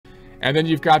And then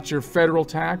you've got your federal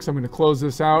tax. I'm going to close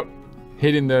this out,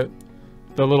 hitting the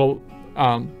little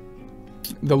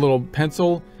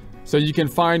pencil. So you can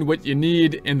find what you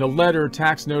need in the letter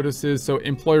tax notices. So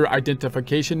employer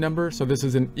identification number. So this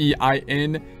is an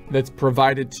EIN that's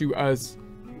provided to us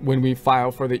when we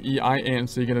file for the EIN.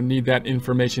 So you're going to need that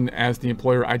information as the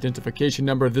employer identification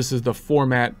number. This is the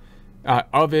format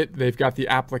of it. They've got the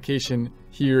application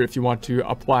here if you want to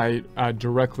apply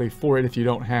directly for it if you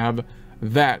don't have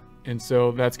that. And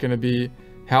so that's going to be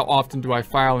how often do I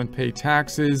file and pay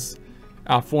taxes.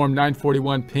 Form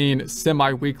 941, paying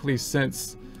semi-weekly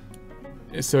since.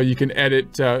 So you can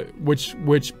edit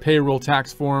which payroll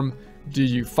tax form do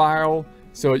you file.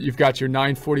 So you've got your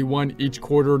 941 each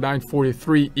quarter,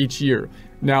 943 each year.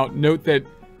 Now note that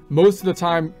most of the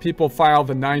time people file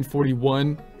the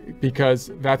 941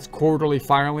 because that's quarterly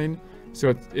filing.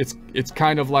 So it's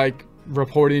kind of like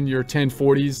reporting your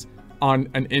 1040s on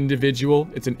an individual.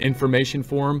 It's an information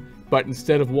form, but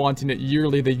instead of wanting it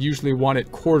yearly, they usually want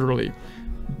it quarterly.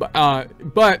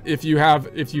 But if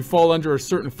you fall under a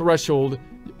certain threshold,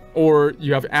 or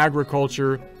you have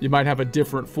agriculture, you might have a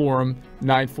different form,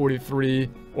 943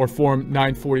 or form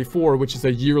 944, which is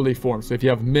a yearly form. So if you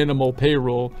have minimal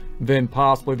payroll, then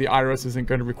possibly the IRS isn't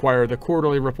going to require the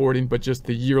quarterly reporting, but just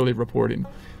the yearly reporting.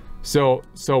 So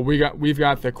we've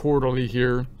got the quarterly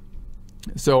here.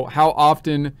 So how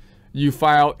often you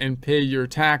file and pay your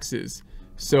taxes.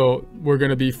 So we're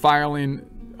going to be filing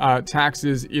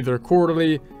taxes either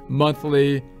quarterly,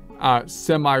 monthly,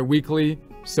 semi-weekly.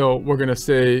 So we're going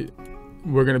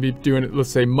to be doing it, let's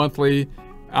say monthly,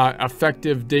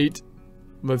 effective date,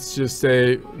 let's just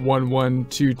say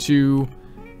 1122,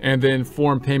 and then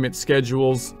form payment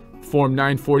schedules, form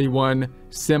 941,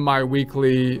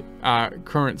 semi-weekly,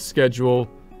 current schedule.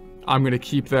 I'm going to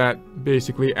keep that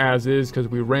basically as is because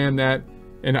we ran that.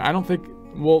 And I don't think,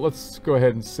 well, let's go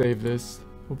ahead and save this,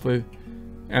 hopefully.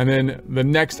 And then the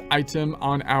next item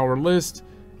on our list,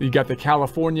 you got the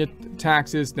California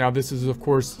taxes. Now this is of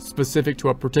course specific to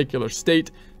a particular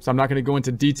state, so I'm not going to go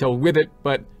into detail with it,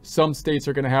 but some states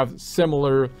are going to have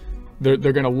similar, they're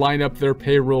going to line up their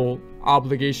payroll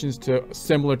obligations to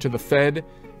similar to the Fed,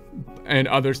 and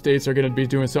other states are going to be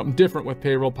doing something different with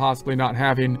payroll, possibly not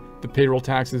having the payroll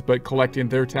taxes, but collecting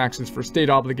their taxes for state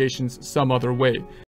obligations some other way.